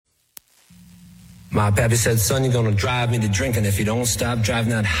My pappy said, son, you're gonna drive me to drinking if you don't stop driving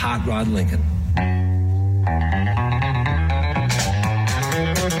that hot rod Lincoln.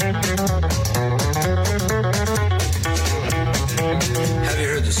 Have you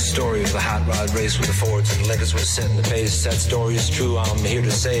heard the story of the hot rod race with the Fords and Lincolns were setting the pace? That story is true, I'm here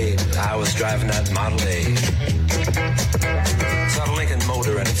to say I was driving that Model A. It's got a Lincoln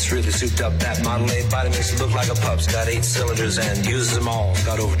motor and it's really souped up. That Model A body makes it look like a pup's. Got 8 cylinders and uses them all.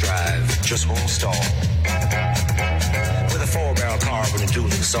 Got overdrive, just won't stall. With a 4-barrel carb and a dual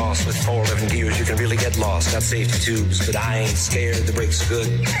exhaust with 411 gears, you can really get lost. Got safety tubes, but I ain't scared. The brakes are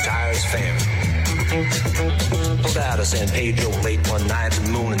good, tires fair. Pulled out of San Pedro late one night. The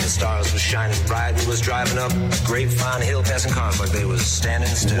moon and the stars was shining bright. We was driving up Grapevine Hill, passing cars like they was standing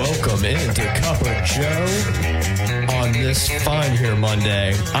still. Welcome into Cup of Joe on this fine here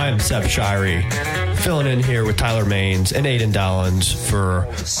Monday. I'm Seth Shirey, filling in here with Tyler Maines and Aiden Dollins for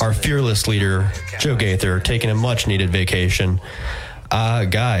our fearless leader, Joe Gaither, taking a much-needed vacation.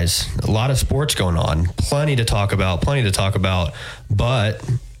 Guys, a lot of sports going on. Plenty to talk about, but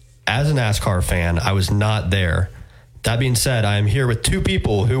as a NASCAR fan, I was not there. That being said, I am here with 2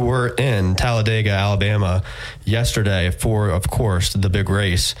 people who were in Talladega, Alabama yesterday for, of course, the big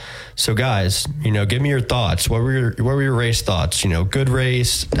race. So, guys, give me your thoughts. What were your race thoughts? Good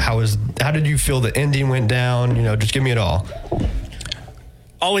race. How did you feel the ending went down? Just give me it all.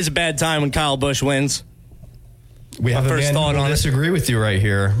 Always a bad time when Kyle Busch wins. We have a man who will disagree with you right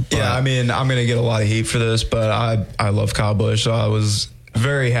here. Yeah, I mean, I'm going to get a lot of heat for this, but I love Kyle Busch. So I was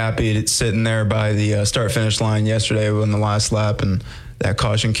very happy sitting there by the start-finish line yesterday when the last lap and that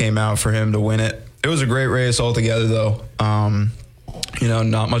caution came out for him to win it. It was a great race altogether, though.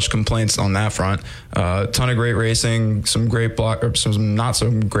 Not much complaints on that front. Ton of great racing, some not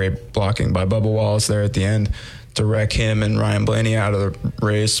so great blocking by Bubba Wallace there at the end to wreck him and Ryan Blaney out of the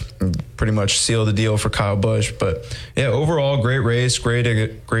race and pretty much seal the deal for Kyle Busch. But yeah, overall, great race, great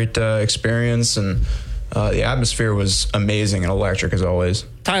experience, and the atmosphere was amazing and electric as always.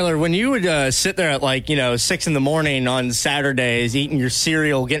 Tyler, when you would sit there at 6 in the morning on Saturdays, eating your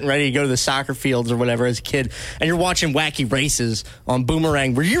cereal, getting ready to go to the soccer fields or whatever as a kid, and you're watching wacky races on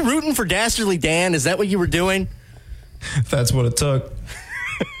Boomerang, were you rooting for Dastardly Dan? Is that what you were doing? That's what it took.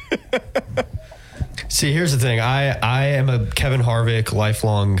 See, here's the thing. I am a Kevin Harvick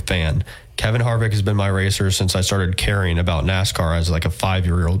lifelong fan. Kevin Harvick has been my racer since I started caring about NASCAR as like a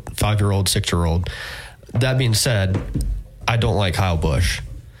 5-year-old, 6-year-old. That being said, I don't like Kyle Busch.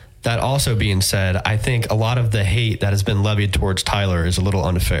 That also being said, I think a lot of the hate that has been levied towards Tyler is a little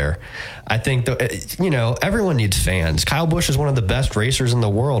unfair. I think, everyone needs fans. Kyle Busch is one of the best racers in the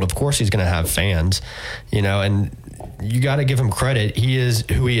world. Of course he's going to have fans, and you got to give him credit. He is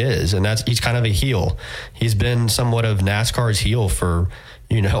who he is, and he's kind of a heel. He's been somewhat of NASCAR's heel for,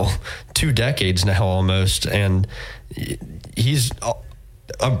 2 decades now almost, and he's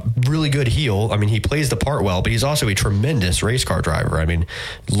a really good heel. I mean, he plays the part well, but he's also a tremendous race car driver. I mean,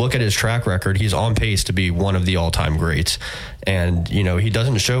 look at his track record. He's on pace to be one of the all-time greats. And, he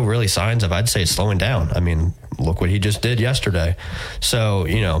doesn't show really signs of, I'd say, slowing down. I mean, look what he just did yesterday. So,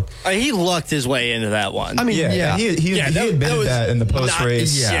 he lucked his way into that one. I mean, he admitted that in the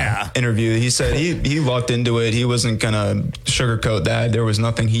post-race interview. He said he lucked into it. He wasn't going to sugarcoat that. There was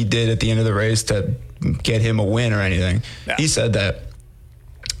nothing he did at the end of the race to get him a win or anything. Yeah. He said that.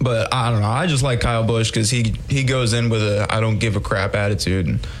 But I don't know. I just like Kyle Busch because he goes in with a I don't give a crap attitude,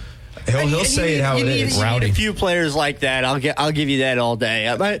 and he'll say it how it is. Rowdy. A few players like that. I'll give you that all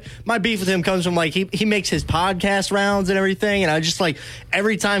day. My beef with him comes from he makes his podcast rounds and everything, and I just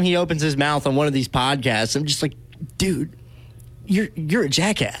every time he opens his mouth on one of these podcasts, I'm just like, dude, you're a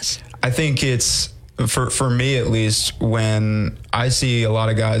jackass. I think it's. For me, at least, when I see a lot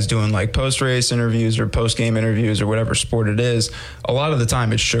of guys doing post-race interviews or post-game interviews or whatever sport it is, a lot of the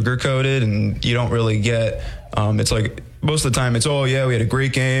time it's sugar-coated and you don't really get it's most of the time it's, oh, yeah, we had a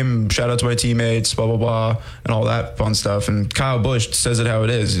great game, shout out to my teammates, blah, blah, blah, and all that fun stuff. And Kyle Busch says it how it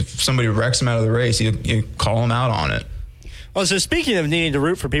is. If somebody wrecks him out of the race, you call him out on it. Well, so speaking of needing to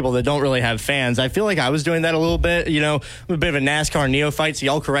root for people that don't really have fans, I feel like I was doing that a little bit. I'm a bit of a NASCAR neophyte, so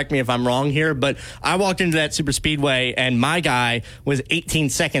y'all correct me if I'm wrong here, but I walked into that super speedway, and my guy was 18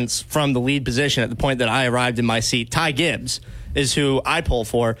 seconds from the lead position at the point that I arrived in my seat. Ty Gibbs is who I pull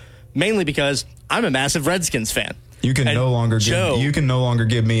for, mainly because I'm a massive Redskins fan. You can no longer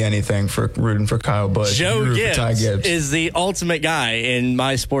give me anything for rooting for Kyle Busch. Joe Gibbs is the ultimate guy in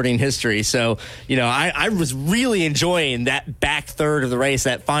my sporting history. So, I was really enjoying that back third of the race,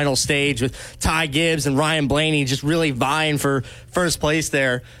 that final stage with Ty Gibbs and Ryan Blaney just really vying for first place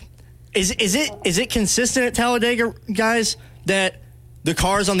there. Is it consistent at Talladega, guys, that the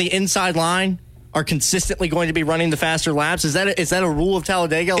cars on the inside line are consistently going to be running the faster laps? Is that a rule of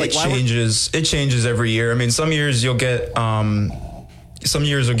Talladega? Like, it changes every year. I mean, some years you'll get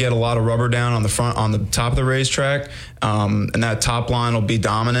a lot of rubber down on the top of the racetrack, and that top line will be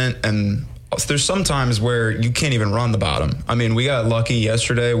dominant. And there's some times where you can't even run the bottom. I mean, we got lucky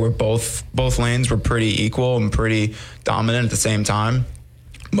yesterday where both lanes were pretty equal and pretty dominant at the same time.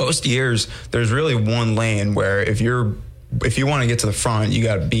 Most years, there's really one lane where if you want to get to the front, you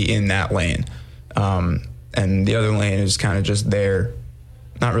got to be in that lane. And the other lane is kind of just there,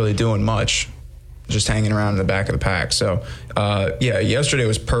 not really doing much, just hanging around in the back of the pack. So, yesterday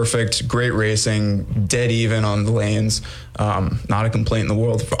was perfect. Great racing, dead even on the lanes. Not a complaint in the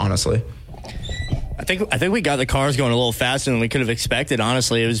world, honestly. I think we got the cars going a little faster than we could have expected,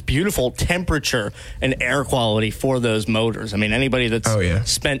 honestly. It was beautiful temperature and air quality for those motors. I mean, anybody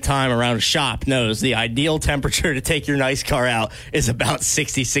that's spent time around a shop knows the ideal temperature to take your nice car out is about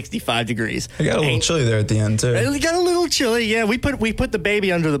 60, 65 degrees. It got a little chilly there at the end, too. It got a little chilly, yeah. We put the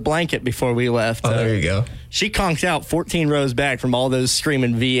baby under the blanket before we left. Oh, there you go. She conked out 14 rows back from all those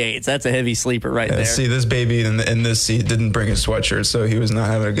screaming V8s. That's a heavy sleeper right there. See, this baby in this seat didn't bring his sweatshirt, so he was not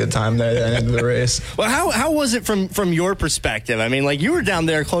having a good time there at the end of the race. Well, how was it from your perspective? I mean, like, you were down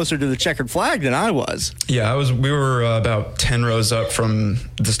there closer to the checkered flag than I was. Yeah, we were about 10 rows up from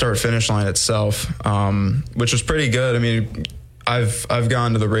the start-finish line itself, which was pretty good. I mean, I've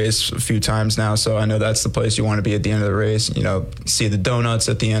gone to the race a few times now, so I know that's the place you want to be at the end of the race. You know, see the donuts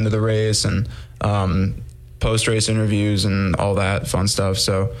at the end of the race and post-race interviews and all that fun stuff.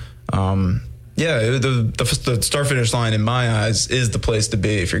 So, the start-finish line, in my eyes, is the place to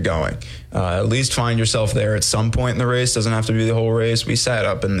be if you're going. At least find yourself there at some point in the race. Doesn't have to be the whole race. We sat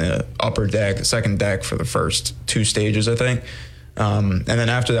up in the upper deck, the second deck, for the first 2 stages, I think. And then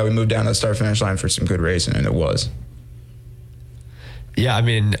after that, we moved down to the start-finish line for some good racing, and it was. Yeah, I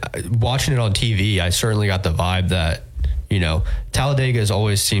mean, watching it on TV, I certainly got the vibe that, you know, Talladega is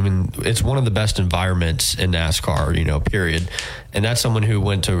always it's one of the best environments in NASCAR, you know, period. And that's someone who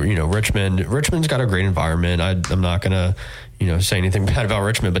went to, you know, Richmond. Richmond's got a great environment. I'm not going to, you know, say anything bad about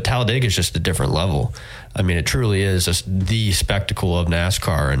Richmond, but Talladega is just a different level. I mean, it truly is just the spectacle of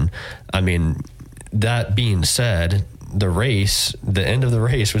NASCAR. And I mean, that being said, the end of the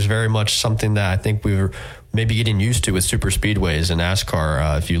race was very much something that I think we were maybe getting used to with super speedways and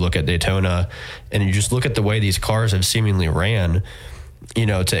NASCAR. If you look at Daytona and you just look at the way these cars have seemingly ran, you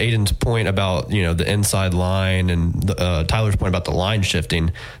know, to Aiden's point about, you know, the inside line and Tyler's point about the line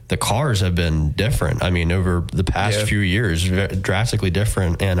shifting, the cars have been different. I mean, over the past few years, drastically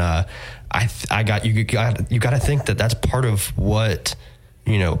different. And you got to think that that's part of what,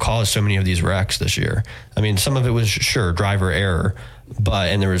 you know, caused so many of these wrecks this year. I mean, some of it was driver error,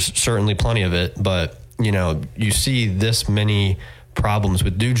 and there was certainly plenty of it, but you know, you see this many problems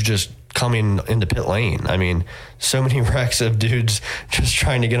with dudes just coming into pit lane. I mean, so many wrecks of dudes just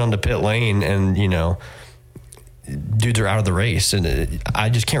trying to get onto pit lane and, you know, dudes are out of the race. And I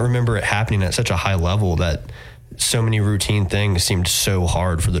just can't remember it happening at such a high level that so many routine things seemed so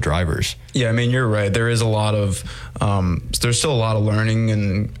hard for the drivers. Yeah, I mean, you're right. There is a lot of, there's still a lot of learning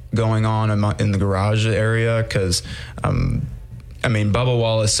and going on in the garage area because, I mean, Bubba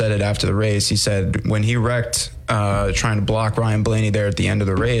Wallace said it after the race. He said when he wrecked trying to block Ryan Blaney there at the end of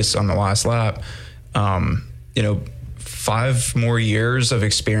the race on the last lap, you know, 5 more years of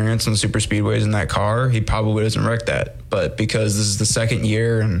experience in super speedways in that car, he probably doesn't wreck that. But because this is the second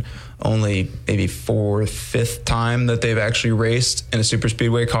year and only maybe 4th, 5th time that they've actually raced in a super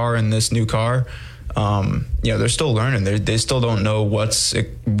speedway car in this new car, you know, they're still learning. They still don't know what's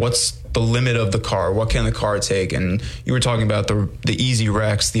the limit of the car. What can the car take? And you were talking about the easy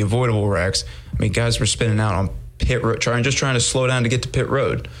wrecks, the avoidable wrecks. I mean, guys were spinning out on pit road, trying to slow down to get to pit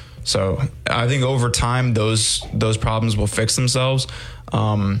road. So I think over time those problems will fix themselves.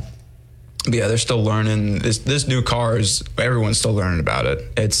 But yeah, they're still learning. This new car everyone's still learning about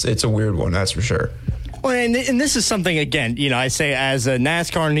it. It's a weird one, that's for sure. Well, and this is something, again, you know, I say as a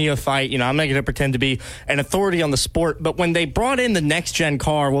NASCAR neophyte, you know, I'm not going to pretend to be an authority on the sport, but when they brought in the next-gen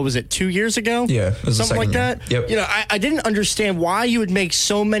car, what was it, 2 years ago? Yeah, it was something like year. that. Yep. You know, I didn't understand why you would make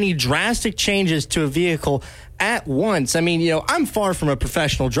so many drastic changes to a vehicle at once. I mean, you know, I'm far from a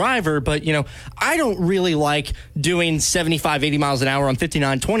professional driver, but, you know, I don't really like doing 75, 80 miles an hour on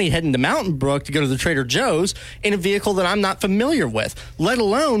 5920 heading to Mountain Brook to go to the Trader Joe's in a vehicle that I'm not familiar with, let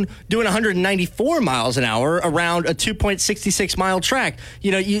alone doing 194 miles an hour around a 2.66 mile track.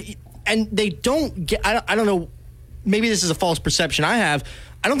 You know, and they don't get, I don't know, maybe this is a false perception I have.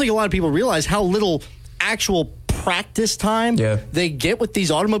 I don't think a lot of people realize how little actual practice time they get with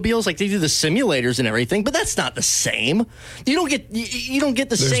these automobiles. Like, they do the simulators and everything, but that's not the same. You don't get the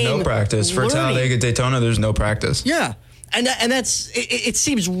same. There's no practice for Talladega, Daytona. There's no practice. Yeah. And that's it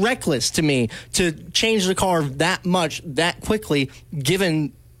seems reckless to me to change the car that much that quickly,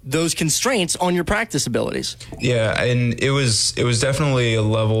 given those constraints on your practice abilities. Yeah, and it was definitely a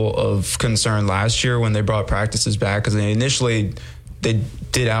level of concern last year when they brought practices back, because initially they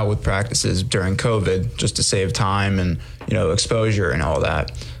did out with practices during COVID just to save time and exposure and all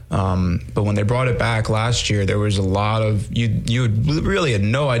that. But when they brought it back last year, there was a lot of you really had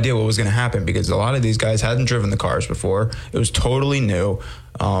no idea what was going to happen, because a lot of these guys hadn't driven the cars before. It was totally new.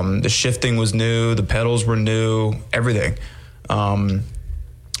 The shifting was new, the pedals were new, everything.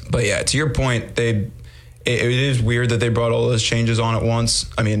 But yeah, to your point, it is weird that they brought all those changes on at once.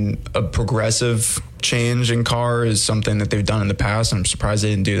 I mean, a progressive change in car is something that they've done in the past. I'm surprised they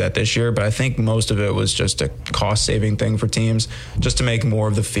didn't do that this year, but I think most of it was just a cost-saving thing for teams, just to make more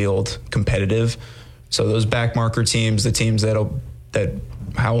of the field competitive. So those backmarker teams, the teams that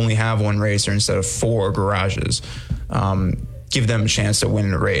only have one racer instead of 4 garages, give them a chance to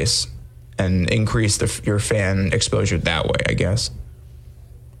win the race and increase your fan exposure that way, I guess.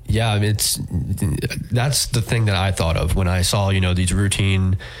 Yeah, that's the thing that I thought of when I saw, these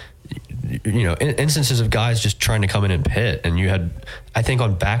routine, instances of guys just trying to come in and pit. And you had, I think,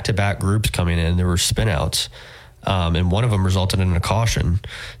 on back-to-back groups coming in, there were spin-outs, and one of them resulted in a caution.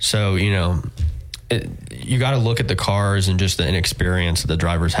 So, you got to look at the cars and just the inexperience that the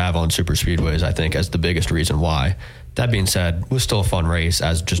drivers have on super speedways, I think, as the biggest reason why. That being said, it was still a fun race.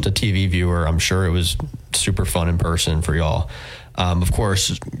 As just a TV viewer, I'm sure it was super fun in person for y'all. Of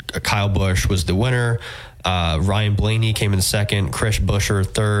course, Kyle Busch was the winner. Ryan Blaney came in second, Chris Buescher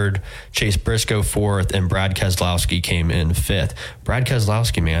third, Chase Briscoe fourth, and Brad Keselowski came in fifth. Brad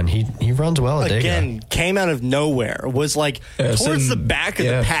Keselowski, man, he runs well at Dega. Again, came out of nowhere, was towards the back of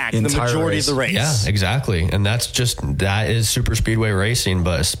the pack the majority of the race. Yeah, exactly. And that is super speedway racing,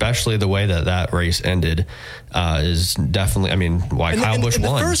 but especially the way that race ended is definitely, why Kyle Busch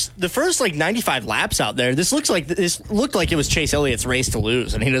won. The first 95 laps out there, this looked like it was Chase Elliott's race to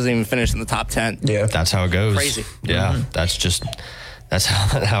lose, and he doesn't even finish in the top 10. Yeah, that's how it goes. Crazy. Yeah, that's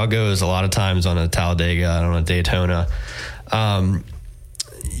how it goes a lot of times on a Talladega and on a Daytona.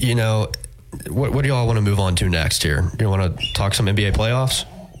 What do y'all want to move on to next here? Do you want to talk some NBA playoffs?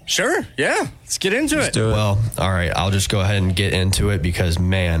 Sure. Yeah. Let's get into it. Well, all right. I'll just go ahead and get into it because,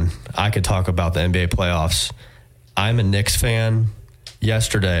 man, I could talk about the NBA playoffs. I'm a Knicks fan.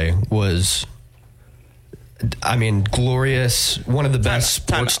 Yesterday was, glorious. One of the best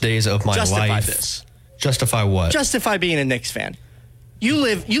sports days of my life. Justify this. Justify what? Justify being a Knicks fan. You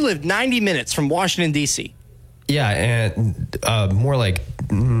live 90 minutes from Washington, D.C. Yeah, and more like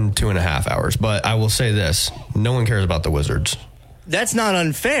 2.5 hours. But I will say this. No one cares about the Wizards. That's not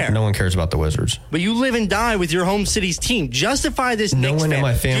unfair. No one cares about the Wizards. But you live and die with your home city's team. Justify this no Knicks one fan. In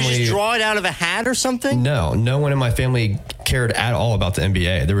my family, did you just draw it out of a hat or something? No one in my family cared at all about the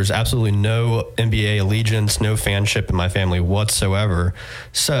NBA. There was absolutely no NBA allegiance, no fanship in my family whatsoever.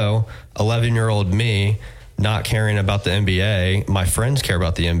 So 11-year-old me not caring about the NBA, my friends care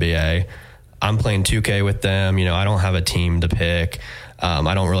about the NBA. I'm playing 2K with them. I don't have a team to pick.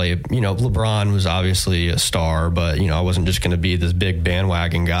 I don't really, LeBron was obviously a star, but, I wasn't just going to be this big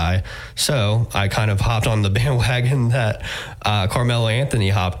bandwagon guy. So I kind of hopped on the bandwagon that Carmelo Anthony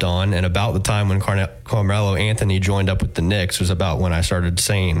hopped on. And about the time when Carmelo Anthony joined up with the Knicks was about when I started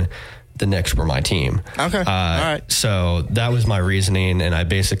saying the Knicks were my team. Okay. All right. So that was my reasoning. And I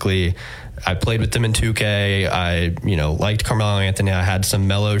played with them in 2K. I, liked Carmelo Anthony. I had some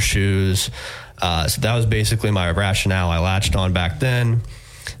Melo shoes. So that was basically my rationale. I latched on back then.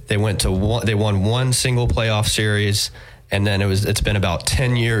 They won one single playoff series, and then it's been about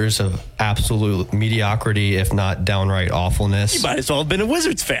 10 years of absolute mediocrity, if not downright awfulness. You might as well have been a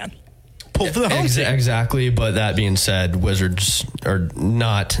Wizards fan. Pull for the home team. Exactly. But that being said, Wizards are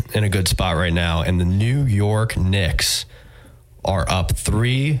not in a good spot right now, and the New York Knicks are up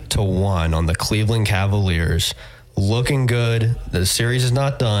 3-1 on the Cleveland Cavaliers. Looking good. The series is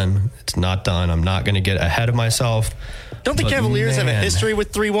not done. It's not done. I'm not going to get ahead of myself. Don't the Cavaliers have a history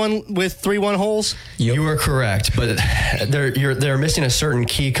with 3-1 holes? You are correct, but they're missing a certain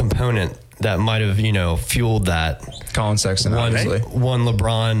key component that might have fueled that. Colin Sexton, obviously. One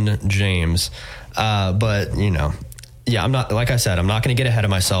LeBron James, but I'm not. Like I said, I'm not going to get ahead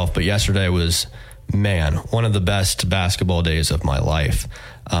of myself. But yesterday was, man, one of the best basketball days of my life.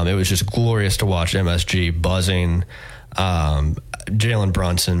 It was just glorious to watch MSG buzzing. Jalen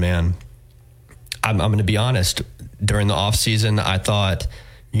Brunson, man. I'm going to be honest. During the offseason, I thought,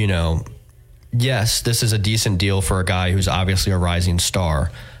 yes, this is a decent deal for a guy who's obviously a rising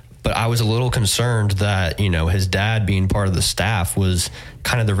star. But I was a little concerned that, his dad being part of the staff was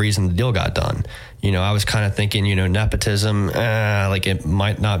kind of the reason the deal got done. I was kind of thinking, nepotism, like it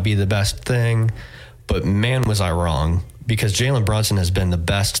might not be the best thing. But man, was I wrong, because Jalen Brunson has been the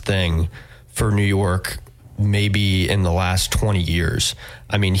best thing for New York maybe in the last 20 years.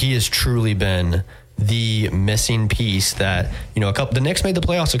 I mean, he has truly been the missing piece that, the Knicks made the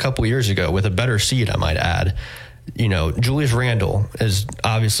playoffs a couple years ago with a better seed, I might add. Julius Randle is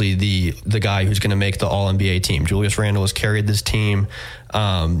obviously the guy who's going to make the All-NBA team. Julius Randle has carried this team.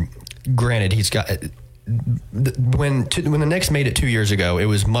 Granted, he's got when the Knicks made it 2 years ago, it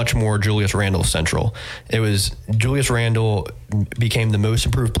was much more Julius Randle central. It was Julius Randle became the most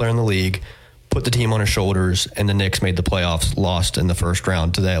improved player in the league, put the team on his shoulders, and the Knicks made the playoffs, lost in the first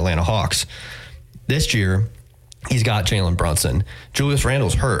round to the Atlanta Hawks. This year, he's got Jalen Brunson. Julius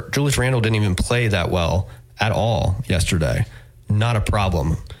Randle's hurt. Julius Randle didn't even play that well at all yesterday. Not a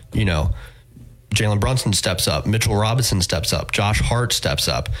problem. Jalen Brunson steps up. Mitchell Robinson steps up. Josh Hart steps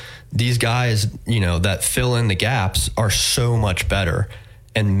up. These guys, that fill in the gaps are so much better.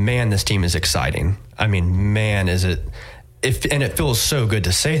 And man, this team is exciting. I mean, man, is it. And it feels so good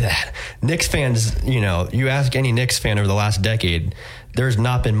to say that. Knicks fans, you ask any Knicks fan over the last decade, there's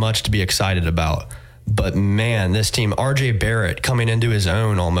not been much to be excited about. But man, this team, RJ Barrett coming into his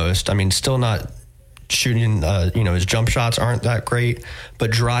own almost. I mean, still not shooting, his jump shots aren't that great,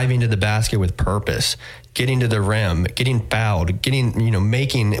 but driving to the basket with purpose, getting to the rim, getting fouled,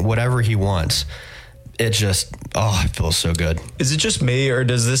 making whatever he wants. It just, it feels so good. Is it just me, or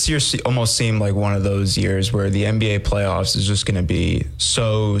does this year almost seem like one of those years where the NBA playoffs is just going to be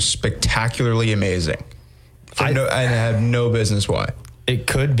so spectacularly amazing? I have no business why. It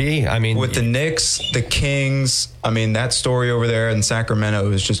could be. I mean, with the Knicks, the Kings, that story over there in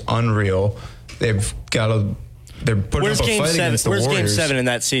Sacramento is just unreal. They're putting up a fight against the Warriors. Where's Game 7 in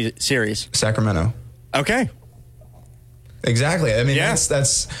that series? Sacramento. Okay. Exactly. I mean,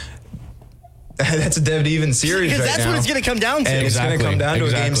 that's a dead even series right now. Because that's what it's going to come down to. And it's going to come down to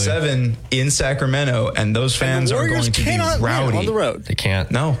a Game 7 in Sacramento, and those fans are going to be rowdy. On the road. They can't.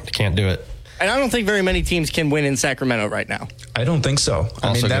 No. They can't do it. And I don't think very many teams can win in Sacramento right now. I don't think so.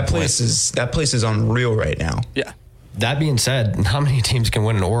 That place is unreal right now. Yeah. That being said, how many teams can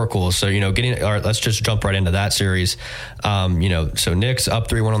win an Oracle? So, all right, let's just jump right into that series. So Knicks up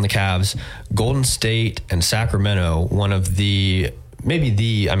 3-1 on the Cavs. Golden State and Sacramento, one of the,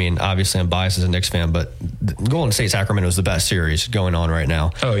 obviously I'm biased as a Knicks fan, but Golden State Sacramento is the best series going on right now.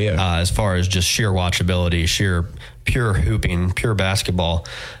 Oh, yeah. As far as just sheer watchability, sheer pure hooping, pure basketball.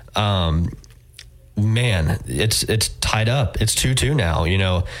 Man, it's tied up. It's 2-2 now.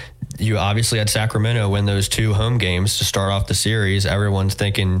 You obviously had Sacramento win those 2 home games to start off the series. Everyone's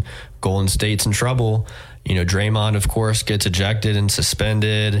thinking Golden State's in trouble. Draymond, of course, gets ejected and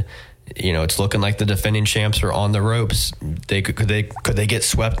suspended. It's looking like the defending champs are on the ropes. Could they get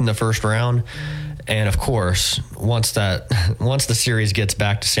swept in the first round? And of course, once the series gets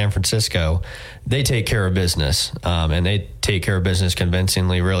back to San Francisco, they take care of business, and they take care of business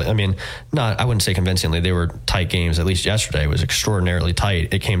convincingly. Really, I wouldn't say convincingly. They were tight games. At least yesterday was extraordinarily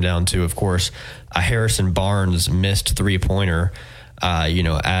tight. It came down to, of course, a Harrison Barnes missed 3-pointer,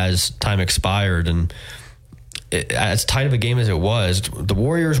 as time expired, and as tight of a game as it was, the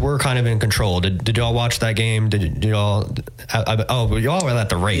Warriors were kind of in control. Did y'all watch that game? Did y'all? Y'all were at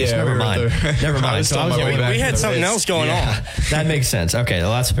the race. Yeah, Never mind. We had something else going on. That makes sense. Okay,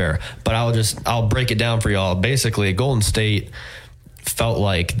 well, that's fair. But I'll break it down for y'all. Basically, Golden State felt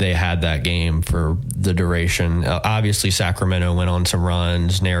like they had that game for the duration. Obviously, Sacramento went on some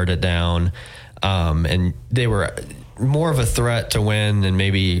runs, narrowed it down, and they were more of a threat to win than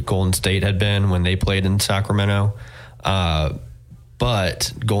maybe Golden State had been when they played in Sacramento.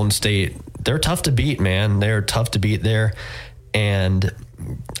 But Golden State, they're tough to beat, man. They're tough to beat there. And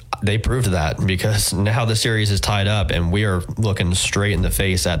they proved that, because now the series is tied up and we are looking straight in the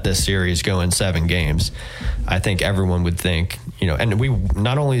face at this series going 7 games. I think everyone would think, and we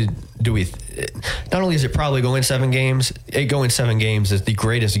not only is it probably going 7 games, it going 7 games is the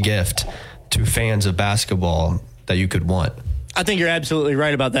greatest gift to fans of basketball that you could want. I think you're absolutely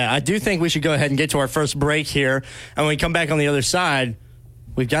right about that. I do think we should go ahead and get to our first break here. And when we come back on the other side,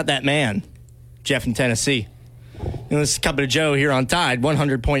 we've got that man, Jeff in Tennessee. And this is Cup of Joe here on Tide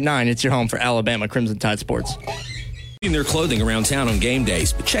 100.9. It's your home for Alabama Crimson Tide Sports. Their clothing around town on game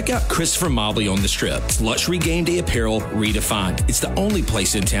days, but check out Christopher Mobley on the Strip. It's luxury game day apparel redefined. It's the only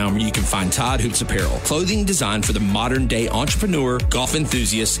place in town where you can find Todd Hoops apparel. Clothing designed for the modern day entrepreneur, golf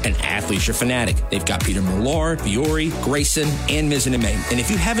enthusiast, and athlete or fanatic. They've got Peter Millar, Fiore, Grayson, and Mizzen and Main. And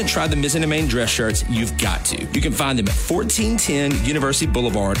if you haven't tried the Mizzen and Main dress shirts, you've got to. You can find them at 1410 University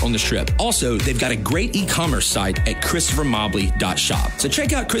Boulevard on the Strip. Also, they've got a great e-commerce site at ChristopherMobley.shop. So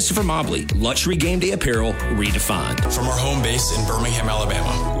check out Christopher Mobley, luxury game day apparel redefined. From our home base in Birmingham,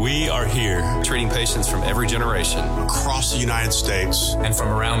 Alabama, we are here treating patients from every generation across the United States and from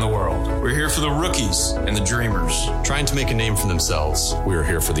around the world. We're here for the rookies And the dreamers trying to make a name for themselves. We are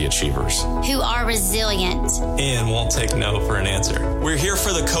here for the achievers who are resilient and won't take no for an answer. We're here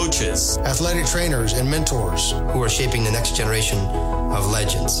for the coaches, athletic trainers, and mentors who are shaping the next generation of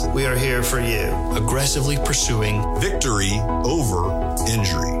legends. We are here for you, aggressively pursuing victory over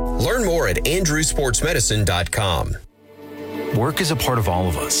injury. Learn more at andrewsportsmedicine.com. Work is a part of all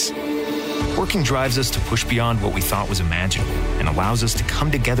of us. Working drives us to push beyond what we thought was imaginable and allows us to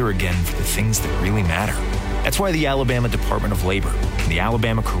come together again for the things that really matter. That's why the Alabama Department of Labor and the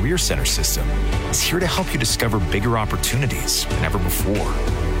Alabama Career Center system is here to help you discover bigger opportunities than ever before.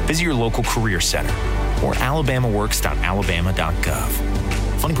 Visit your local career center or alabamaworks.alabama.gov.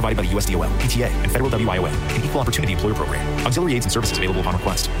 Funding provided by the USDOL, PTA, and Federal WIOA, an Equal Opportunity Employer Program. Auxiliary aids and services available upon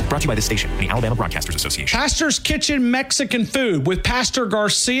request. Brought to you by this station and the Alabama Broadcasters Association. Pastor's Kitchen Mexican Food with Pastor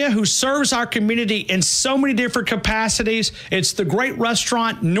Garcia, who serves our community in so many different capacities. It's the great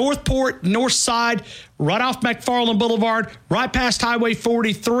restaurant, Northport, North Side, right off McFarland Boulevard, right past Highway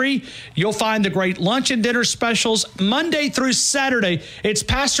 43. You'll find the great lunch and dinner specials Monday through Saturday. It's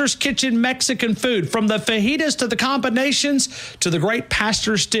Pastor's Kitchen Mexican Food, from the fajitas to the combinations to the great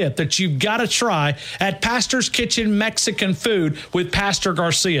Pastor's dip that you've got to try at Pastor's Kitchen Mexican Food with Pastor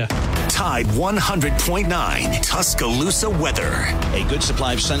Garcia. Tide 100.9 Tuscaloosa weather. A good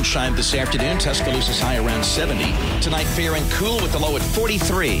supply of sunshine this afternoon. Tuscaloosa's high around 70. Tonight fair and cool with the low at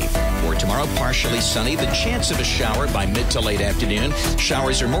 43. For tomorrow, partially sunny. The chance of a shower by mid to late afternoon.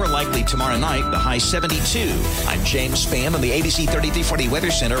 Showers are more likely tomorrow night. The high 72. I'm James Spann on the ABC 3340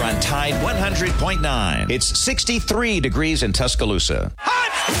 Weather Center on Tide 100.9. It's 63 degrees in Tuscaloosa.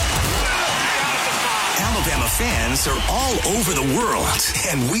 Alabama fans are all over the world,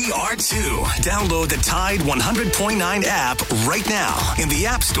 and we are too. Download the Tide 100.9 app right now in the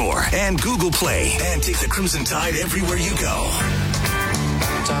App Store and Google Play, and take the Crimson Tide everywhere you go.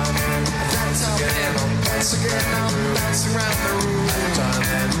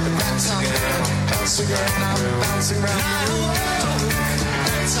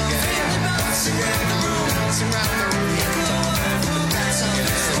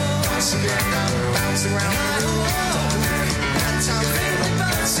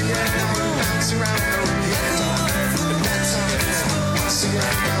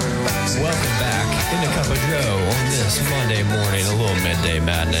 Welcome back into Cup of Joe on this Monday morning, a little midday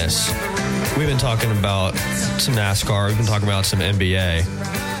madness. We've been talking about some NASCAR. We've been talking about some NBA.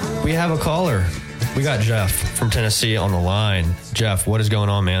 We have a caller. We got Jeff from Tennessee on the line. Jeff, what is going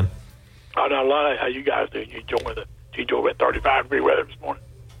on, man? Oh, not a lot. How you guys doing? You enjoying that 35-degree weather this morning?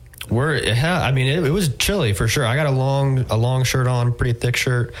 It was chilly for sure. I got a long shirt on, pretty thick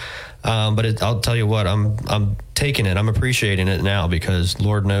shirt. But I'll tell you what, I'm taking it. I'm appreciating it now, because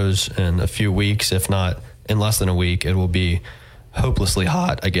Lord knows in a few weeks, if not in less than a week, it will be hopelessly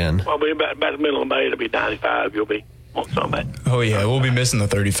hot again. Well, about the middle of May, it'll be 95. You'll be on some of that. Oh yeah, we'll be missing the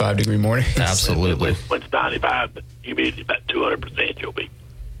 35-degree morning. Absolutely. When it's 95, you'll be about 200%. You'll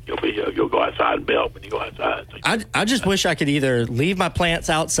go outside and melt when you go outside. So I just wish I could either leave my plants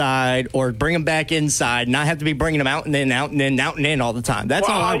outside or bring them back inside, and not have to be bringing them out and in, out and in, out and in all the time. That's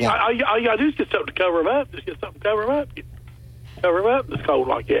all I want. All you got to do is get something to cover them up. Just get something to cover them up. Cover them up. It's cold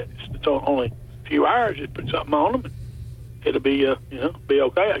like that. It's only a few hours. Just put something on them, and it'll be be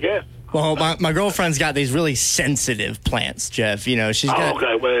okay, I guess. Well, my girlfriend's got these really sensitive plants, Jeff. She's got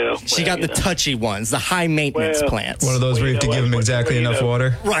she got the touchy ones, the high maintenance plants. One of those where you have to give them exactly enough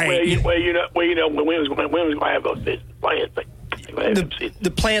water. Right. When we was going to have those plants,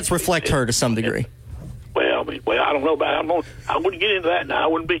 the plants reflect her to some degree. Well, I don't know about it. I wouldn't get into that now. I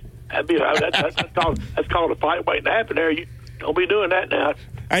wouldn't be. That's called a fight waiting to happen there. You don't be doing that now.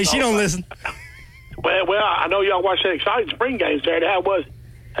 Hey, she don't listen. Well, I know y'all watched that exciting spring game Saturday. How was it?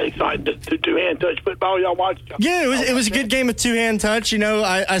 Exciting two-hand touch football y'all watched? Yeah, it was a good game of two-hand touch.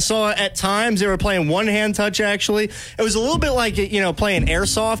 I saw at times they were playing one-hand touch, actually. It was a little bit like, playing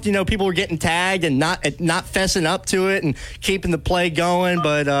airsoft. People were getting tagged and not fessing up to it and keeping the play going.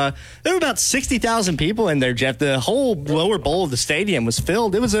 But there were about 60,000 people in there, Jeff. The whole lower bowl of the stadium was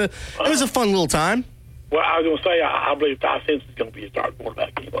filled. It was a fun little time. Well, I was going to say I believe Ty Simpson's going to be a starting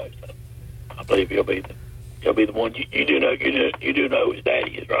quarterback anyway. So I believe he'll be the one. You do know who his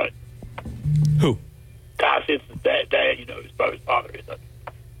daddy is, right? Who? Ty Simpson's dad. You know his father is.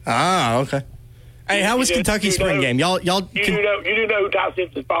 Ah, okay. Hey, how was Kentucky's spring game? Y'all. You do know who Ty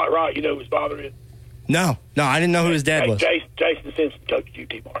Simpson's father, right? You know who his father is. No, I didn't know who his dad was. Jason Simpson coached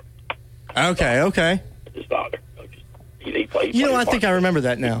UT Martin. Okay. His father. He played. I think I remember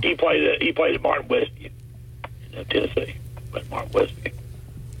that now. He played at Martin Westview in Tennessee. But Martin Westview.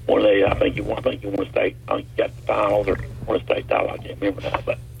 I think he won state. I think he got the finals or won a state title. I can't remember now,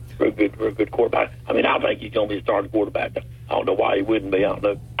 but real good quarterback. I mean, I think he's going to be a starting quarterback. I don't know why he wouldn't be. I don't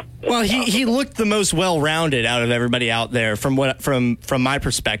know. Well, he looked the most well-rounded out of everybody out there from my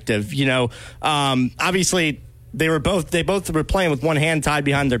perspective. Obviously they both were playing with one hand tied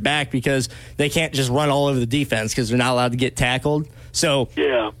behind their back because they can't just run all over the defense because they're not allowed to get tackled. So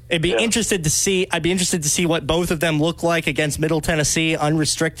I'd be interested to see what both of them look like against Middle Tennessee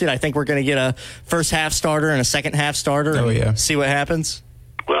unrestricted. I think we're going to get a first half starter and a second half starter. And see what happens.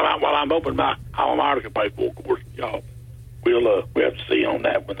 Well, I'm hoping my alma mater can play full course. Y'all, we'll have to see on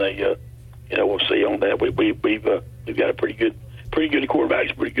that when they we'll see on that. We've got a pretty good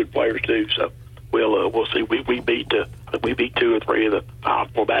quarterbacks, pretty good players too. So we'll see. We beat 2 or 3 of the Final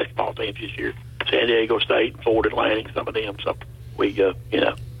Four basketball teams this year. San Diego State, Florida Atlantic, some of them. So we did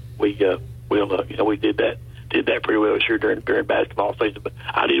that pretty well this year during basketball season. But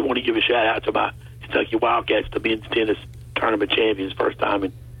I did want to give a shout out to my Kentucky Wildcats, the men's tennis tournament champions, first time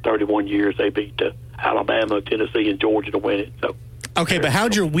in 31 years. They beat Alabama, Tennessee, and Georgia to win it. So. Okay, but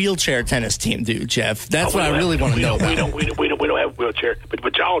how'd your wheelchair tennis team do, Jeff? That's what I really want to know about. We don't have a wheelchair,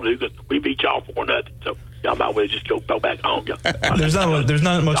 but y'all do because we beat y'all 4-0. So y'all might well just go back home. There's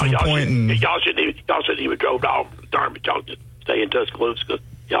not much of a point in. Y'all shouldn't even drove off the tournament. Y'all just stay in Tuscaloosa because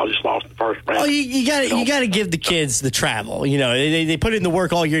y'all just lost the first round. Oh, you got to give the kids the travel. They put in the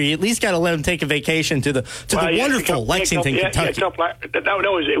work all year. You at least got to let them take a vacation to the wonderful Lexington, Kentucky. No,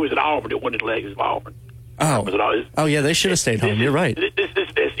 it was at Auburn. It wasn't at Legs. It was Auburn. Oh, yeah, they should have stayed home. You're right. This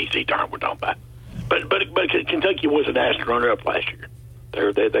is the SEC tournament we're talking about. But Kentucky was a national runner-up last year.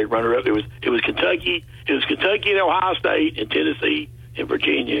 They runner-up. It was Kentucky. It was Kentucky and Ohio State and Tennessee and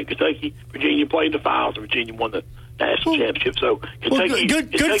Virginia. Virginia played the finals, and Virginia won the national championship. So Kentucky,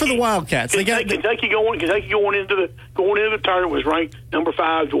 good for the Wildcats. Kentucky going into the tournament was ranked number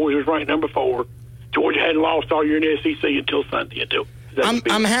 5. Georgia was ranked number 4. Georgia hadn't lost all year in the SEC until Sunday.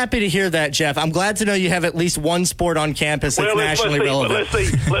 I'm happy to hear that, Jeff. I'm glad to know you have at least one sport on campus that's nationally relevant. Let's see.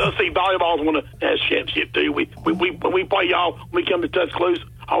 Volleyball's won a national championship too. When we play y'all, when we come to Tuscaloosa,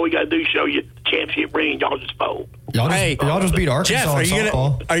 all we got to do is show you the championship ring, and y'all just fold. Y'all just beat Arkansas.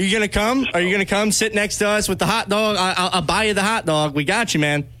 Jeff, are you gonna come? Are you gonna come sit next to us with the hot dog? I'll buy you the hot dog. We got you,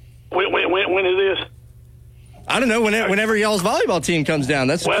 man. When is this? I don't know. Whenever y'all's volleyball team comes down,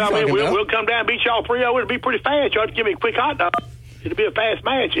 that's what I'm talking about. We'll come down and beat y'all 3-0. It'll be pretty fast. Y'all have to give me a quick hot dog. It'll be a fast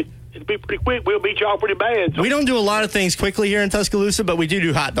match. It'll be pretty quick. We'll beat y'all pretty bad. So. We don't do a lot of things quickly here in Tuscaloosa, but we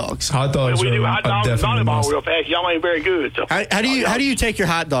do hot dogs. Hot dogs. We do hot dogs and volleyball real fast. Y'all ain't very good. So how do you take your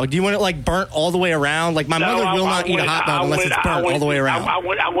hot dog? Do you want it burnt all the way around? Like my mother will not eat a hot dog unless it's burnt all the way around. I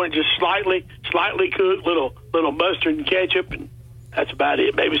want just slightly cooked, little mustard and ketchup, and that's about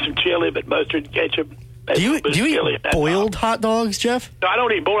it. Maybe some chili, but mustard and ketchup. Do you eat boiled hot dogs, Jeff? No, I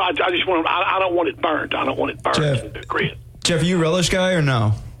don't eat boiled. I just want. I don't want it burnt. I don't want it burnt. Jeff, you relish guy or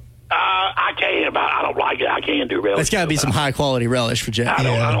no? I can, but I don't like it. I can do relish. That's got to be some high quality relish for Jeff. I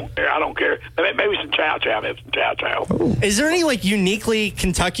don't care. Maybe some chow. Maybe some chow. Is there any uniquely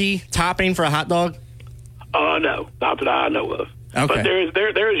Kentucky topping for a hot dog? No, not that I know of. Okay. But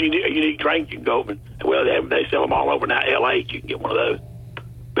there's a unique drink you can go over. They sell them all over now. LA, you can get one of those.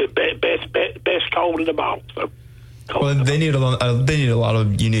 Best cold in the bottle. So. Well, they need a lot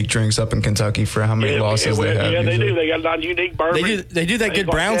of unique drinks up in Kentucky for how many losses they have. Yeah, they do. They got a lot of unique bourbon. They do that good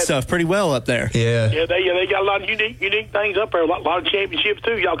brown stuff pretty well up there. Yeah. They got a lot of unique things up there. A lot of championships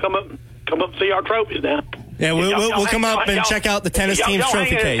too. Y'all come up and see our trophies now. Yeah, we'll come up and check out the tennis team's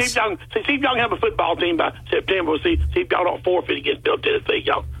trophy case. See if y'all can have a football team by September. We'll see if y'all don't forfeit against Middle Tennessee.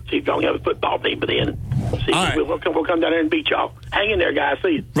 Y'all see if y'all can have a football team by then. See, all right. We'll come down there and beat y'all. Hang in there, guys.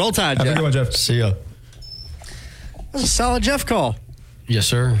 See you. Roll Tide, Jeff. Have a good one, Jeff. See ya. That's a solid Jeff call. Yes,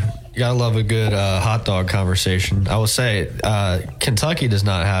 sir. You gotta love a good hot dog conversation. I will say Kentucky does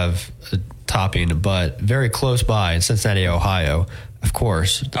not have a topping, but very close by in Cincinnati, Ohio, of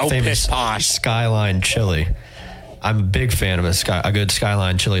course, the famous Skyline chili. I'm a big fan of a good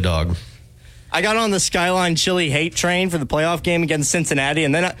Skyline chili dog. I got on the Skyline chili hate train for the playoff game against Cincinnati,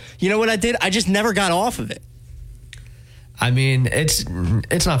 and then you know what I did? I just never got off of it. I mean, it's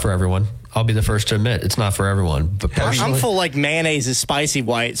not for everyone. I'll be the first to admit it's not for everyone. But I'm full like mayonnaise is spicy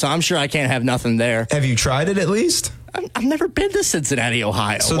white, so I'm sure I can't have nothing there. Have you tried it at least? I've never been to Cincinnati,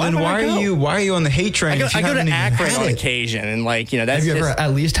 Ohio. So why are you on the hate train? I go to Akron on occasion, and that's. Have you ever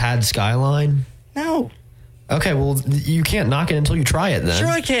at least had Skyline? No. Okay, well, you can't knock it until you try it then. Sure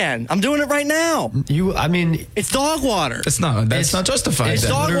I can. I'm doing it right now. It's dog water. That's not justified. It's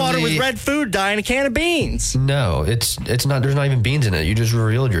dog water with red food dye and a can of beans. No, it's not. There's not even beans in it. You just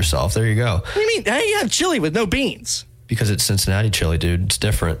revealed yourself. There you go. What do you mean? How do you have chili with no beans? Because it's Cincinnati chili, dude. It's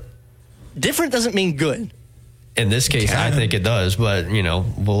different. Different doesn't mean good. In this case, I think it does, but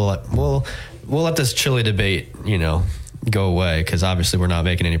we'll let this chili debate, go away because obviously we're not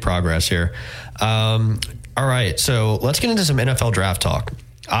making any progress here. All right, so let's get into some NFL draft talk.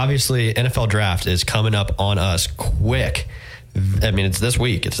 Obviously, NFL draft is coming up on us quick. I mean, it's this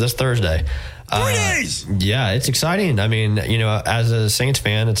week. It's this Thursday. 3 days! Yeah, it's exciting. I mean, as a Saints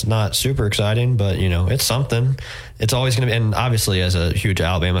fan, it's not super exciting, but, it's something. It's always going to be, and obviously as a huge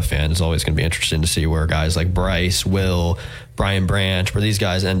Alabama fan, it's always going to be interesting to see where guys like Bryce, Will, Brian Branch, where these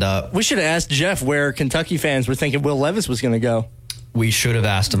guys end up. We should have asked Jeff where Kentucky fans were thinking Will Levis was going to go. We should have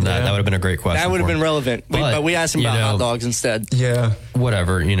asked him that. Yeah. That would have been a great question. That would have been relevant. But we asked him about hot dogs instead. Yeah.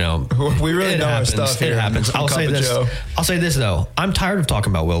 Whatever, We really know our stuff here. It happens. I'll say this, though. I'm tired of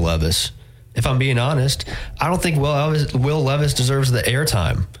talking about Will Levis. If I'm being honest, I don't think Will Levis deserves the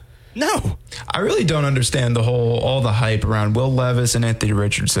airtime. No. I really don't understand all the hype around Will Levis and Anthony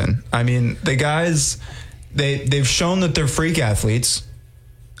Richardson. I mean, the guys, they've shown that they're freak athletes.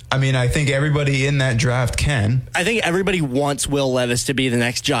 I mean, I think everybody in that draft can. I think everybody wants Will Levis to be the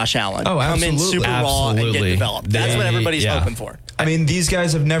next Josh Allen. Oh, absolutely. Come in super raw and get developed. That's what everybody's hoping for. I mean, these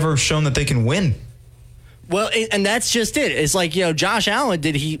guys have never shown that they can win. Well, and that's just it. It's like, Josh Allen,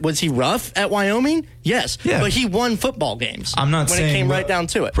 was he rough at Wyoming? Yes. Yeah. But he won football games. I'm not saying when it came right down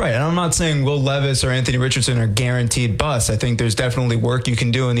to it. Right. And I'm not saying Will Levis or Anthony Richardson are guaranteed busts. I think there's definitely work you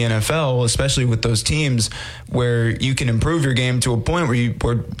can do in the NFL, especially with those teams where you can improve your game to a point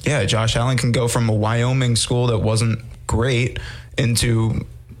where Josh Allen can go from a Wyoming school that wasn't great into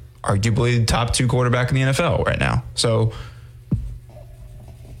arguably the top 2 quarterback in the NFL right now. So,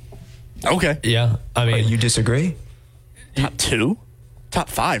 okay. Yeah. I mean, you disagree? Top 2? Top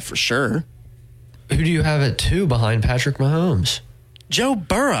 5 for sure. Who do you have at 2 behind Patrick Mahomes? Joe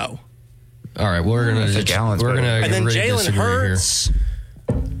Burrow. All right, we're gonna and then really Jalen Hurts.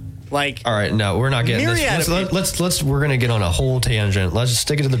 Here. All right, no, we're not getting this. Let's we're gonna get on a whole tangent. Let's just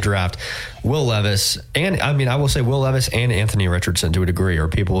stick it to the draft. Will Levis I will say Will Levis and Anthony Richardson to a degree, or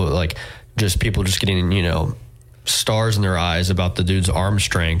people just getting stars in their eyes about the dude's arm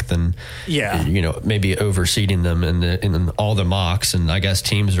strength and maybe overseeding them in all the mocks, and I guess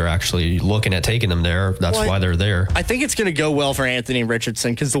teams are actually looking at taking them there. That's why they're there. I think it's going to go well for Anthony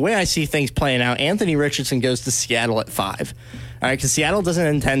Richardson because the way I see things playing out, Anthony Richardson goes to Seattle at 5. All right, because Seattle doesn't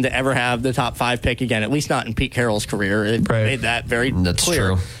intend to ever have the top 5 pick again, at least not in Pete Carroll's career. It made that very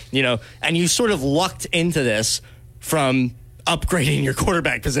clear. True. And you sort of lucked into this from upgrading your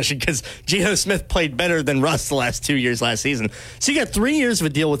quarterback position because Geno Smith played better than Russ the last 2 years last season. So you got 3 years of a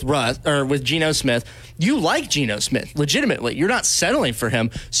deal with with Geno Smith. You like Geno Smith legitimately. You're not settling for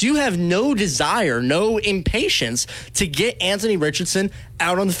him. So you have no desire, no impatience to get Anthony Richardson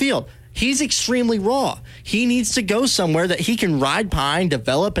out on the field. He's extremely raw. He needs to go somewhere that he can ride pine,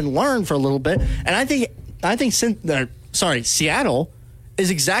 develop, and learn for a little bit. And I think Seattle is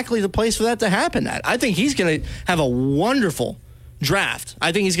exactly the place for that to happen at. I think he's going to have a wonderful draft.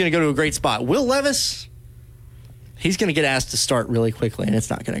 I think he's going to go to a great spot. Will Levis, he's going to get asked to start really quickly, and it's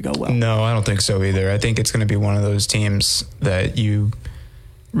not going to go well. No, I don't think so either. I think it's going to be one of those teams that you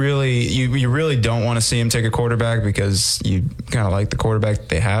really don't want to see him take a quarterback because you kind of like the quarterback that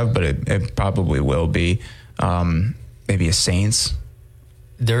they have, but it probably will be maybe a Saints.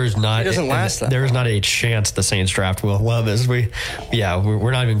 There's not. He doesn't last that. There's not a chance the Saints draft Will Levis. We're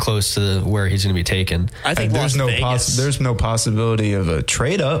not even close to where he's going to be taken. I think there's no possibility of a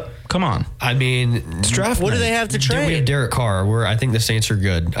trade up. Come on. I mean, draft. What do they have to trade? We have Derek Carr. I think the Saints are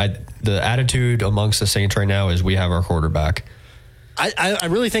good. The attitude amongst the Saints right now is we have our quarterback. I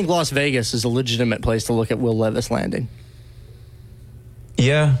really think Las Vegas is a legitimate place to look at Will Levis landing.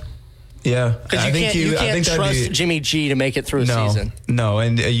 Yeah. Yeah, because you can't trust Jimmy G to make it through a season. No,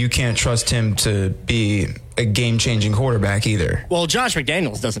 and you can't trust him to be a game-changing quarterback either. Well, Josh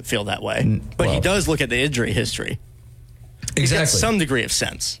McDaniels doesn't feel that way, but he does look at the injury history. Exactly, he's got some degree of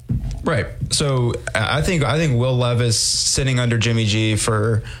sense. Right. So I think Will Levis sitting under Jimmy G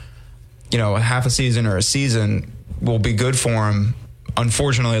for a half a season or a season will be good for him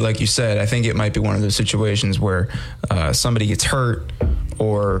unfortunately, like you said, I think it might be one of those situations where somebody gets hurt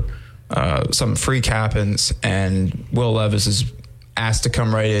or some freak happens and Will Levis is asked to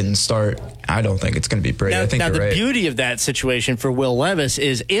come right in and start. I don't think it's going to be Brady. I think you're right. Now, the beauty of that situation for Will Levis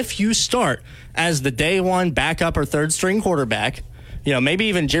is if you start as the day one backup or third string quarterback, maybe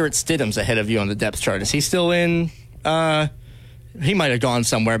even Jarrett Stidham's ahead of you on the depth chart. Is he still in? He might have gone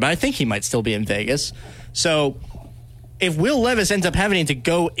somewhere, but I think he might still be in Vegas. So if Will Levis ends up having to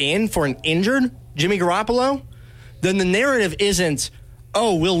go in for an injured Jimmy Garoppolo, then the narrative isn't,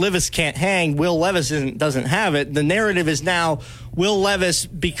 oh, Will Levis can't hang, Will Levis doesn't have it. The narrative is now Will Levis,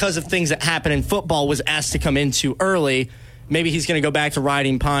 because of things that happen in football, was asked to come in too early. Maybe he's going to go back to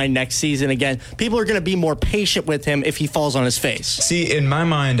riding pine next season again. People are going to be more patient with him if he falls on his face. See, in my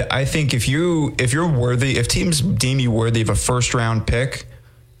mind, I think if you're worthy, if teams deem you worthy of a first round pick,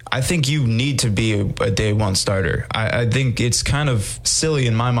 I think you need to be a day one starter. I think it's kind of silly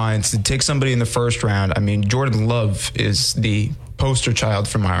in my mind to take somebody in the first round. I mean, Jordan Love is the poster child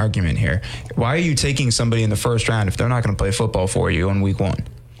for my argument here. Why are you taking somebody in the first round if they're not going to play football for you on week one?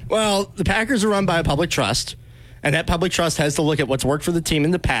 Well, the Packers are run by a public trust, and that public trust has to look at what's worked for the team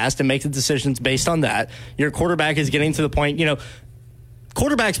in the past and make the decisions based on that. Your quarterback is getting to the point,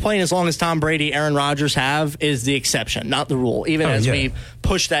 quarterbacks playing as long as Tom Brady, Aaron Rodgers have is the exception, not the rule, even as we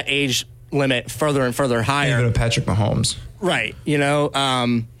push that age limit further and further higher. Even a Patrick Mahomes. Right,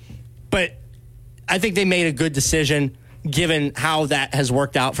 but I think they made a good decision given how that has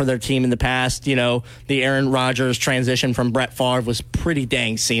worked out for their team in the past. The Aaron Rodgers transition from Brett Favre was pretty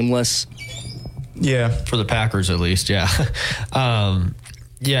dang seamless. Yeah. For the Packers, at least, yeah.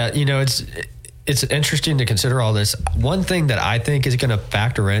 It's interesting to consider all this. One thing that I think is going to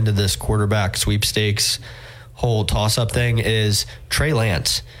factor into this quarterback sweepstakes whole toss-up thing is Trey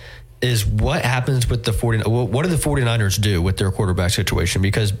Lance. Is what happens with the 49ers. What do the 49ers do with their quarterback situation?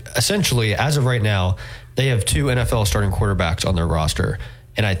 Because essentially, as of right now, they have 2 NFL starting quarterbacks on their roster.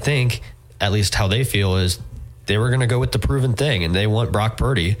 And I think, at least how they feel, is they were going to go with the proven thing, and they want Brock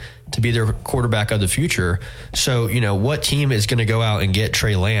Purdy to be their quarterback of the future. So, what team is going to go out and get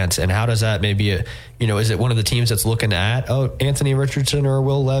Trey Lance, and how does that maybe, is it one of the teams that's looking at, Anthony Richardson or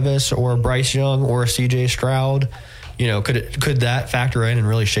Will Levis or Bryce Young or CJ Stroud? Could that factor in and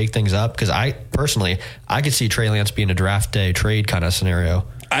really shake things up? Because I could see Trey Lance being a draft day trade kind of scenario.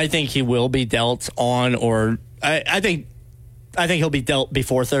 I think he will be dealt on, or I think he'll be dealt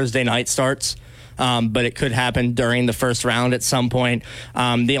before Thursday night starts. But it could happen during the first round at some point.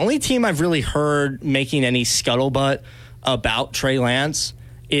 The only team I've really heard making any scuttlebutt about Trey Lance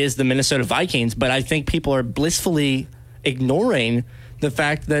is the Minnesota Vikings, but I think people are blissfully ignoring the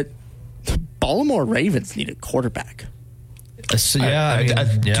fact that the Baltimore Ravens need a quarterback. Do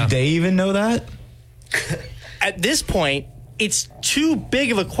they even know that? At this point, it's too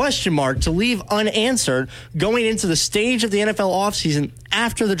big of a question mark to leave unanswered going into the stage of the NFL offseason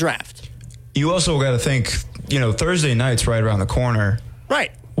after the draft. You also got to think, Thursday night's right around the corner.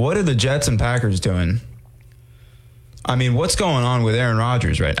 Right. What are the Jets and Packers doing? I mean, what's going on with Aaron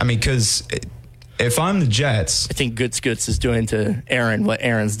Rodgers, right? I mean, because if I'm the Jets, I think Goods is doing to Aaron what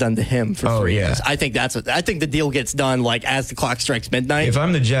Aaron's done to him for 3 years. I think I think the deal gets done like as the clock strikes midnight. If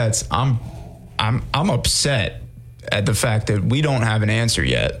I'm the Jets, I'm upset at the fact that we don't have an answer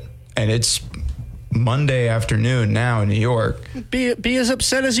yet, and it's Monday afternoon now in New York. Be as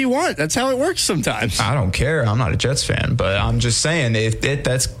upset as you want. That's how it works sometimes. I don't care. I'm not a Jets fan, but I'm just saying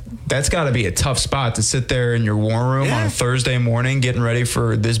that's got to be a tough spot to sit there in your war room on a Thursday morning getting ready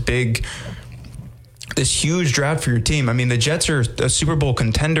for this huge draft for your team. I mean, the Jets are a Super Bowl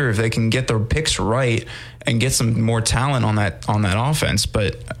contender if they can get their picks right and get some more talent on that offense,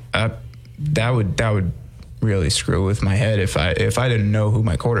 but that would really screw with my head if I didn't know who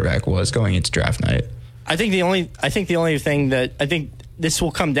my quarterback was going into draft night. I think the only thing that I think this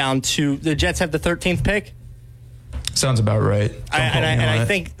will come down to, the Jets have the 13th pick. Sounds about right. I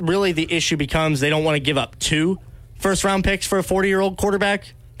think really the issue becomes they don't want to give up 2 first-round picks for a 40-year-old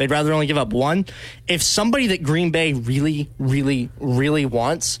quarterback. They'd rather only give up 1. If somebody that Green Bay really, really, really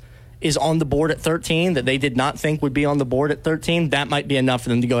wants is on the board at 13 that they did not think would be on the board at 13, that might be enough for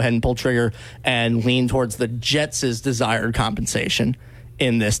them to go ahead and pull trigger and lean towards the Jets' desired compensation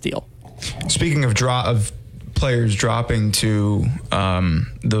in this deal. Speaking of players dropping to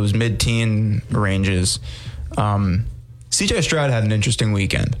those mid-teen ranges, CJ Stroud had an interesting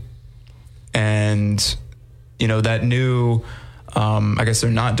weekend. And, that new, I guess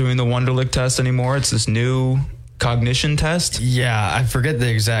they're not doing the Wonderlic test anymore. It's this new cognition test. Yeah, I forget the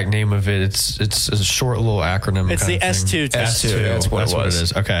exact name of it. It's a short little acronym. It's the S2 test. S2, that's what it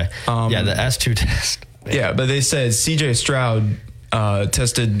is. Okay. The S2 test. Yeah, but they said CJ Stroud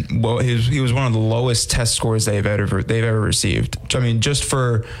tested. Well, he was one of the lowest test scores they've ever received. I mean, just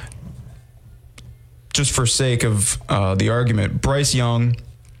for sake of the argument, Bryce Young,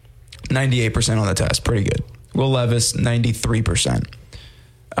 98% on the test, pretty good. Will Levis, 93%.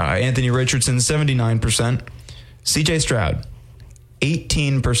 Anthony Richardson, 79%. CJ Stroud,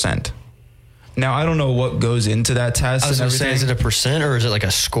 18%. Now, I don't know what goes into that test. I was going to say, is it a percent or is it like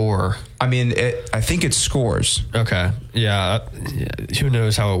a score? I mean, I think it's scores. Okay. Yeah. Who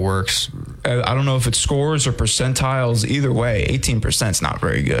knows how it works? I don't know if it's scores or percentiles. Either way, 18% is not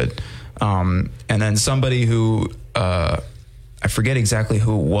very good. And then somebody who, I forget exactly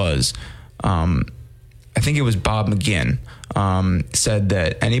who it was. I think it was Bob McGinn, said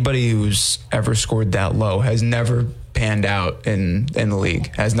that anybody who's ever scored that low has never panned out in the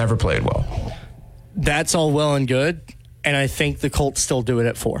league, has never played well. That's all well and good, and I think the Colts still do it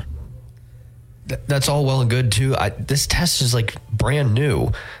at 4. That's all well and good too. This test is like brand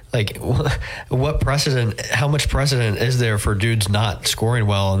new. Like, what precedent? How much precedent is there for dudes not scoring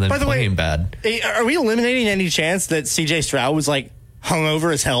well and then playing bad? Are we eliminating any chance that CJ Stroud was like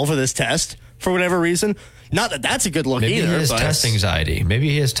hungover as hell for this test for whatever reason? Not that that's a good look either. Maybe he has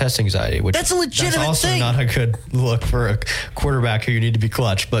test anxiety. Which that's a legitimate that's also thing. Not a good look for a quarterback who you need to be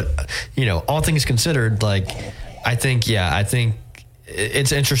clutch. But, all things considered, like, I think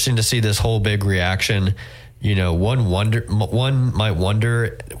it's interesting to see this whole big reaction. One might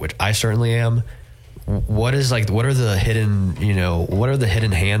wonder, which I certainly am, what are the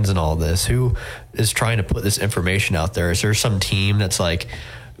hidden hands in all this? Who is trying to put this information out there? Is there some team that's like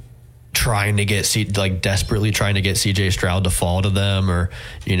desperately trying to get CJ Stroud to fall to them, or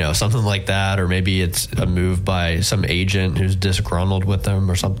something like that, or maybe it's a move by some agent who's disgruntled with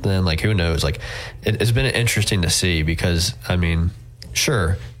them or something? Like, who knows? Like, it's been interesting to see because, I mean,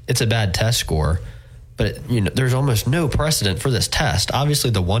 sure, it's a bad test score, but there's almost no precedent for this test. Obviously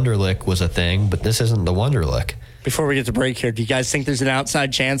the Wonderlic was a thing, but this isn't the Wonderlic. Before we get to break here, do you guys think there's an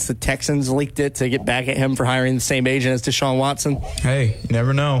outside chance the Texans leaked it to get back at him for hiring the same agent as Deshaun Watson? Hey, you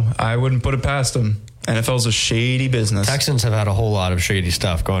never know. I wouldn't put it past him. NFL's a shady business. Texans have had a whole lot of shady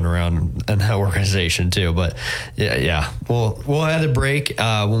stuff going around in that organization too. But yeah. We'll have a break.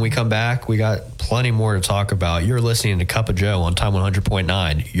 When we come back, we got plenty more to talk about. You're listening to Cup of Joe on Time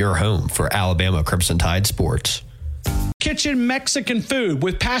 100.9, your home for Alabama Crimson Tide sports. Kitchen Mexican food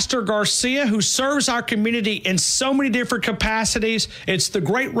with Pastor Garcia, who serves our community in so many different capacities. It's the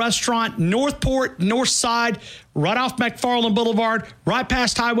great restaurant, Northport, North Side, right off McFarland Boulevard, right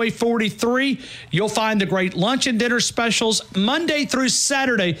past Highway 43. You'll find the great lunch and dinner specials Monday through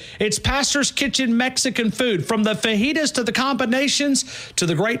Saturday. It's Pastor's Kitchen Mexican food, from the fajitas to the combinations to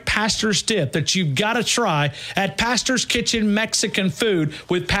the great Pastor's dip that you've got to try at Pastor's Kitchen Mexican food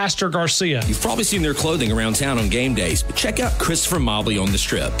with Pastor Garcia. You've probably seen their clothing around town on game days, but check out Christopher Mobley on the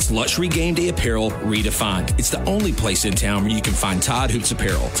Strip. It's luxury game day apparel redefined. It's the only place in town where you can find Todd Hoops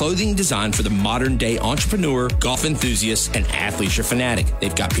apparel, clothing designed for the modern day entrepreneur, golf enthusiasts, and athletes or fanatic.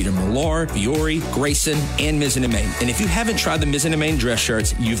 They've got Peter Millar, Viore, Grayson, and Mizzen+Main. And if you haven't tried the Mizzen+Main dress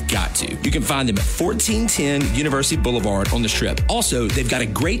shirts, you've got to. You can find them at 1410 University Boulevard on the Strip. Also, they've got a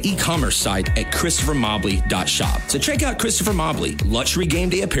great e-commerce site at ChristopherMobley.shop. So check out Christopher Mobley, luxury game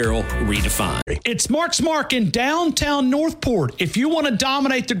day apparel redefined. It's Mark's Mark in downtown Northport. If you want to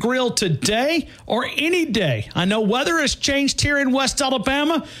dominate the grill today or any day, I know weather has changed here in West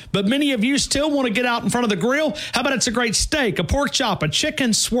Alabama, but many of you still want to get out in front of the grill. How about it's a great steak, a pork chop, a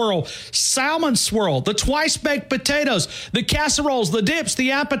chicken swirl, salmon swirl, the twice-baked potatoes, the casseroles, the dips,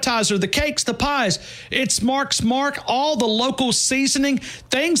 the appetizer, the cakes, the pies. It's Mark's Mark, all the local seasoning,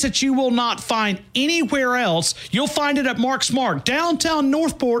 things that you will not find anywhere else. You'll find it at Mark's Mark, downtown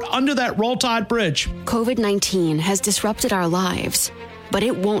Northport, under that Roll Tide Bridge. COVID-19 has disrupted our lives, but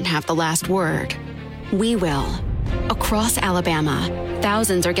it won't have the last word. We will. Across Alabama,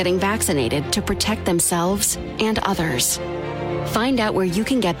 thousands are getting vaccinated to protect themselves and others. Find out where you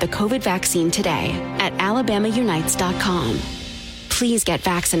can get the COVID vaccine today at alabamaunites.com. Please get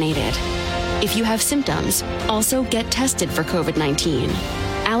vaccinated. If you have symptoms, also get tested for COVID-19.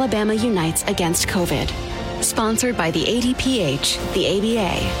 Alabama Unites Against COVID. Sponsored by the ADPH, the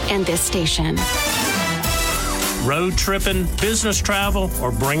ABA, and this station. Road tripping, business travel,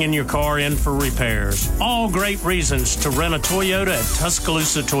 or bringing your car in for repairs. All great reasons to rent a Toyota at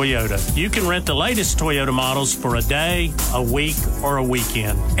Tuscaloosa Toyota. You can rent the latest Toyota models for a day, a week, or a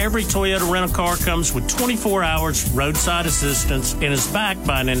weekend. Every Toyota rental car comes with 24 hours roadside assistance and is backed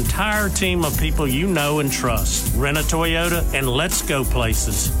by an entire team of people you know and trust. Rent a Toyota and let's go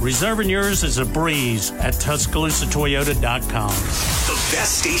places. Reserving yours is a breeze at TuscaloosaToyota.com. The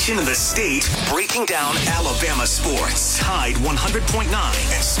best station in the state, breaking down Alabama sports. Tide 100.9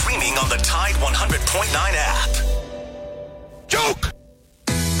 and streaming on the Tide 100.9 app. Joke!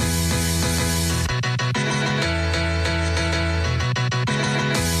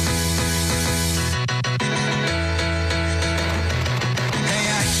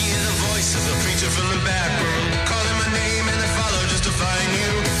 From the back room, calling my name and then follow just to find you.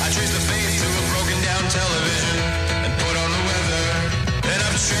 I trace the face to a broken down television and put on the weather. And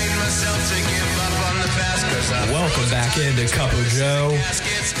I've trained myself to give up on the past. Welcome back into Cup of Joe.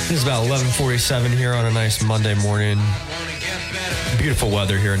 It is about 11:47 here on a nice Monday morning. Beautiful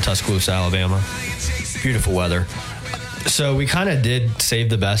weather here in Tuscaloosa, Alabama. Beautiful weather. So we kind of did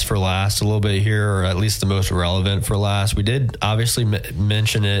save the best for last a little bit here, or at least the most relevant for last. We did obviously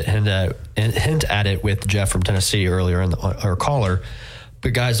mention it, hint at it with Jeff from Tennessee earlier in our caller.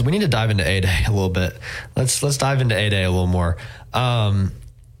 But guys, we need to dive into A-Day a little bit. Let's dive into A-Day a little more. Obviously,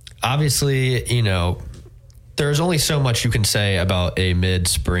 you know, there's only so much you can say about a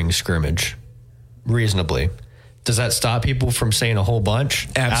mid-spring scrimmage, reasonably. Does that stop people from saying a whole bunch?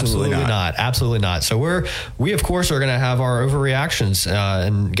 Absolutely not. Absolutely not. So we of course are going to have our overreactions.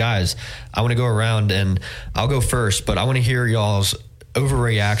 And guys, I want to go around and I'll go first, but I want to hear y'all's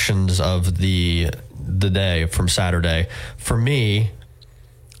overreactions of the day from Saturday. For me,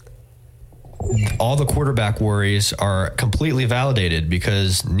 all the quarterback worries are completely validated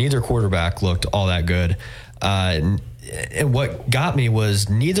because neither quarterback looked all that good. And what got me was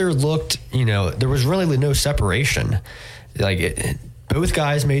neither looked, you know, there was really no separation. Both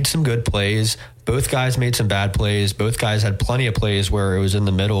guys made some good plays. Both guys made some bad plays. Both guys had plenty of plays where it was in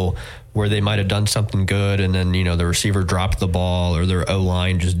the middle where they might have done something good. And then, you know, the receiver dropped the ball or their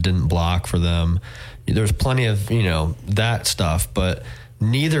O-line just didn't block for them. There's plenty of, you know, that stuff. But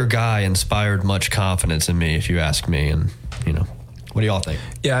neither guy inspired much confidence in me, if you ask me. And, you know. What do y'all think?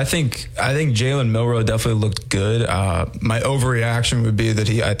 Yeah, I think Jalen Milroe definitely looked good. My overreaction would be that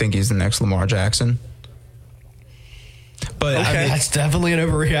I think he's the next Lamar Jackson. But okay, I mean, that's definitely an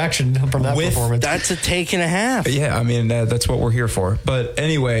overreaction from that performance. That's a take and a half. Yeah, I mean that's what we're here for. But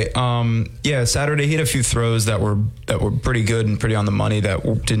anyway, Saturday he had a few throws that were pretty good and pretty on the money that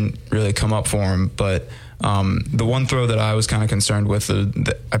didn't really come up for him. But the one throw that I was kind of concerned with,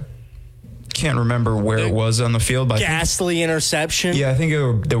 I can't remember where it was on the field. But ghastly interception. Yeah, I think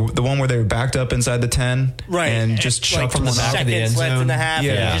the one where they were backed up inside the 10, right, and just chucked from the back of the end zone. Left in the half,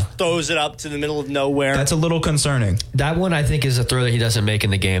 and he just throws it up to the middle of nowhere. That's a little concerning. That one I think is a throw that he doesn't make in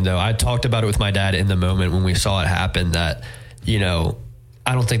the game, though. I talked about it with my dad in the moment when we saw it happen. That, you know,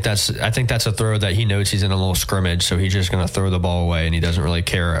 I think that's a throw that he knows he's in a little scrimmage, so he's just going to throw the ball away, and he doesn't really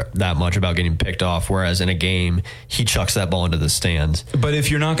care that much about getting picked off. Whereas in a game, he chucks that ball into the stands. But if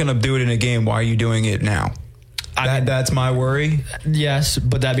you're not going to do it in a game, why are you doing it now? That's my worry. Yes,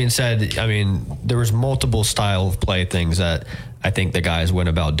 but that being said, I mean, there was multiple style of play things that I think the guys went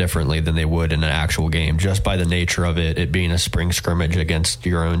about differently than they would in an actual game, just by the nature of it being a spring scrimmage against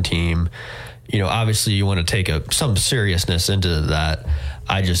your own team. You know, obviously you want to take some seriousness into that.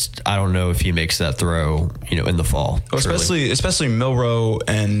 I don't know if he makes that throw, you know, in the fall. Especially Milroe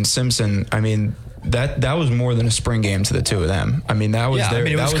and Simpson. I mean, that was more than a spring game to the two of them. I mean, that was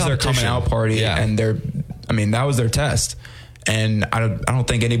their coming out party, and that was their test. And I don't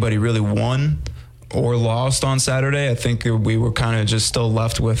think anybody really won or lost on Saturday. I think we were kind of just still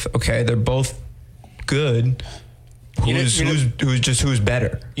left with, okay, they're both good. Who's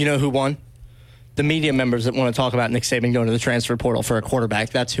better? You know who won? The media members that want to talk about Nick Saban going to the transfer portal for a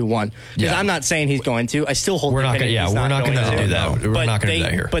quarterback. That's who won. Because I'm not saying he's going to. I still hold. We're not going to do that. We're not going to do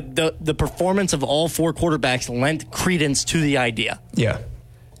that here. But the performance of all four quarterbacks lent credence to the idea.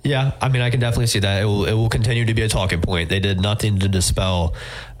 Yeah, I mean, I can definitely see that. It will continue to be a talking point. They did nothing to dispel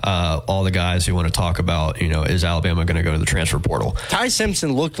all the guys who want to talk about, you know, is Alabama going to go to the transfer portal? Ty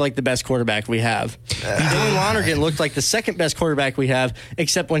Simpson looked like the best quarterback we have. Dylan Lonergan looked like the second best quarterback we have,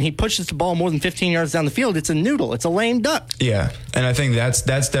 except when he pushes the ball more than 15 yards down the field, it's a noodle. It's a lame duck. Yeah, and I think that's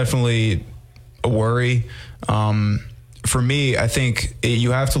definitely a worry. For me, I think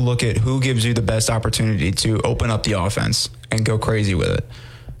you have to look at who gives you the best opportunity to open up the offense and go crazy with it.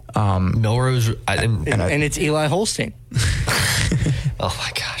 Milroe's and it's Eli Holstein. Oh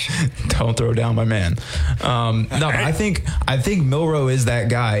my gosh! Don't throw down my man. No, I think Milroe is that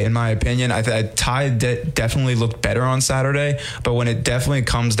guy in my opinion. Ty definitely looked better on Saturday, but when it definitely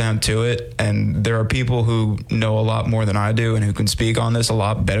comes down to it, and there are people who know a lot more than I do and who can speak on this a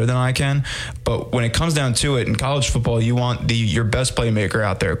lot better than I can, but when it comes down to it in college football, you want your best playmaker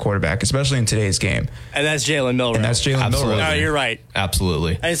out there at quarterback, especially in today's game, and that's Jalen Milroe. No, you're right.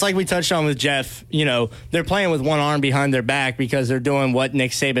 Absolutely. And it's like we touched on with Jeff. You know, they're playing with one arm behind their back because they're doing and what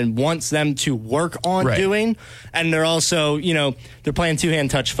Nick Saban wants them to work on doing. And they're also, they're playing two-hand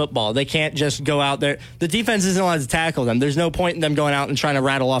touch football. They can't just go out there. The defense isn't allowed to tackle them. There's no point in them going out and trying to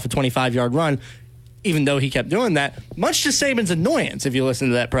rattle off a 25-yard run, even though he kept doing that, much to Saban's annoyance if you listen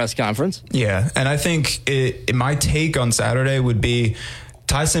to that press conference. Yeah, and I think my take on Saturday would be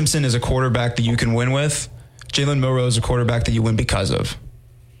Ty Simpson is a quarterback that you can win with. Jalen Milroe is a quarterback that you win because of.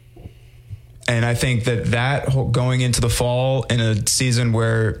 And I think that going into the fall in a season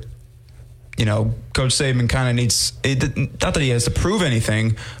where, Coach Saban kind of needs, not that he has to prove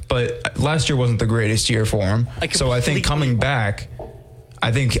anything, but last year wasn't the greatest year for him. So I think coming back,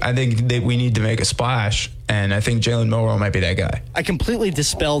 I think that we need to make a splash, and I think Jalen Milroe might be that guy. I completely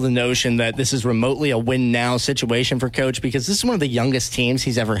dispel the notion that this is remotely a win-now situation for Coach, because this is one of the youngest teams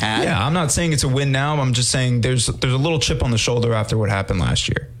he's ever had. Yeah, I'm not saying it's a win now. I'm just saying there's a little chip on the shoulder after what happened last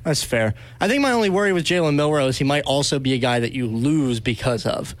year. That's fair. I think my only worry with Jalen Milroe is he might also be a guy that you lose because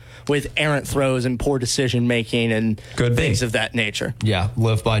of, with errant throws and poor decision-making and things of that nature. Yeah,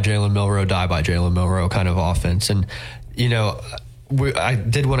 live by Jalen Milroe, die by Jalen Milroe kind of offense. And, I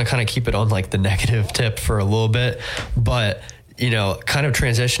did want to kind of keep it on like the negative tip for a little bit, but, kind of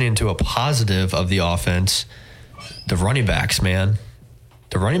transitioning to a positive of the offense, the running backs, man.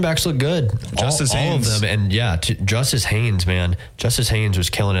 The running backs look good. Justice Haynes. All of them. And yeah, Justice Haynes, man. Justice Haynes was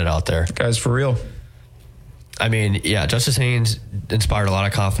killing it out there. Guys, for real. I mean, yeah, Justice Haynes inspired a lot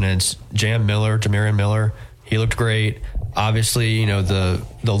of confidence. Jamarian Miller, he looked great. Obviously, the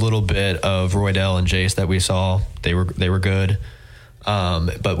little bit of Roydell and Jace that we saw, they were good.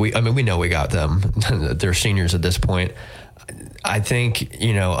 But we know we got them. They're seniors at this point. I think,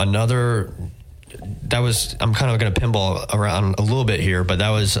 I'm kind of going to pinball around a little bit here, but that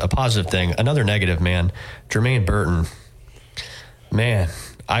was a positive thing. Another negative, man, Jermaine Burton, man,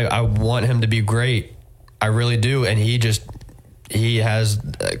 I want him to be great. I really do. And he has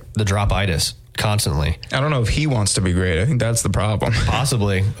the drop-itis constantly. I don't know if he wants to be great. I think that's the problem.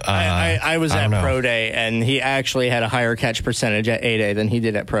 Possibly. I was at Pro Day, and he actually had a higher catch percentage at A-Day than he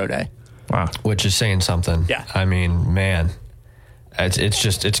did at Pro Day. Wow. Which is saying something. Yeah. I mean, man,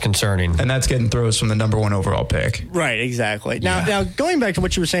 it's concerning. And that's getting throws from the number 1 overall pick. Right, exactly. Now, going back to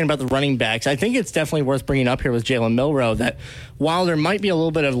what you were saying about the running backs, I think it's definitely worth bringing up here with Jalen Milroe that while there might be a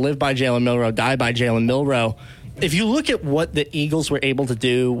little bit of live by Jalen Milroe, die by Jalen Milroe, if you look at what the Eagles were able to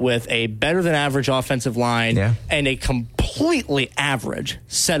do with a better than average offensive line and a completely average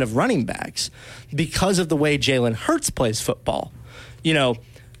set of running backs because of the way Jalen Hurts plays football,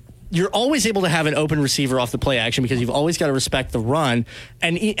 you're always able to have an open receiver off the play action because you've always got to respect the run.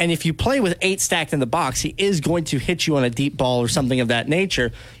 And if you play with 8 stacked in the box, he is going to hit you on a deep ball or something of that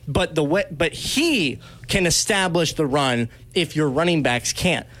nature. But he can establish the run if your running backs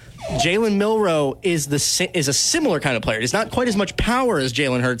can't. Jalen Milroe is a similar kind of player. He's not quite as much power as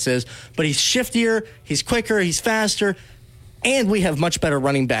Jalen Hurts is, but he's shiftier, he's quicker, he's faster, and we have much better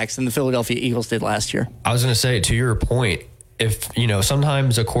running backs than the Philadelphia Eagles did last year. I was going to say, to your point, if,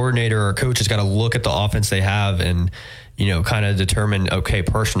 sometimes a coordinator or a coach has got to look at the offense they have and, kind of determine, okay,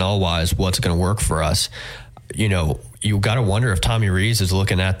 personnel-wise, what's going to work for us. You got to wonder if Tommy Rees is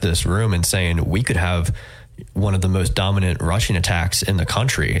looking at this room and saying, we could have one of the most dominant rushing attacks in the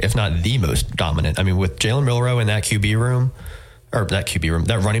country, if not the most dominant. I mean, with Jalen Milroe in that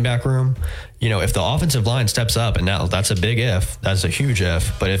that running back room, if the offensive line steps up, and now that's a big if, that's a huge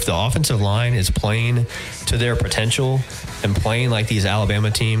if, but if the offensive line is playing to their potential and playing like these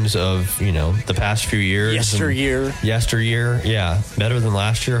Alabama teams of, the past few years. Yesteryear. Yeah. Better than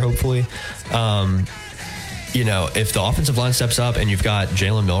last year, hopefully. If the offensive line steps up and you've got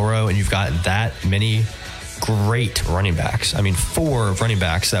Jalen Milroe and you've got that many great running backs. I mean, 4 running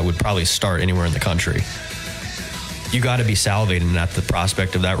backs that would probably start anywhere in the country. You got to be salivating at the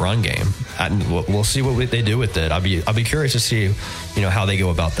prospect of that run game. And we'll see what they do with it. I'll be curious to see, how they go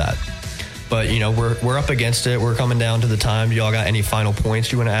about that. But we're up against it. We're coming down to the time. Y'all got any final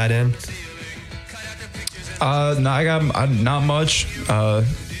points you want to add in? No, I got not much.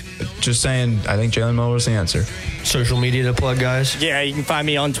 Just saying, I think Jalen Milroe is the answer. Social media to plug, guys? Yeah, you can find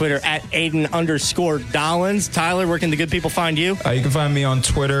me on Twitter at Aiden_Dollins. Tyler, where can the good people find you? You can find me on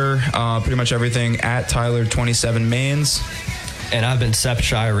Twitter, pretty much everything, at Tyler27Mains. And I've been Sepp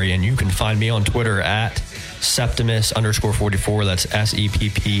Shirey, and you can find me on Twitter at Septimus_44. That's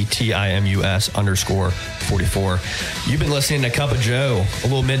SEPPTIMUS_44. You've been listening to Cup of Joe, a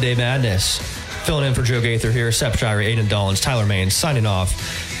little midday madness. Filling in for Joe Gaither here, Sepp Shirey, Aiden Dollins, Tyler Maines, signing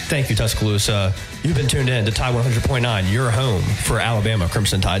off. Thank you, Tuscaloosa. You've been tuned in to Tide 100.9, your home for Alabama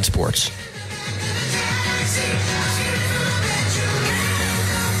Crimson Tide sports.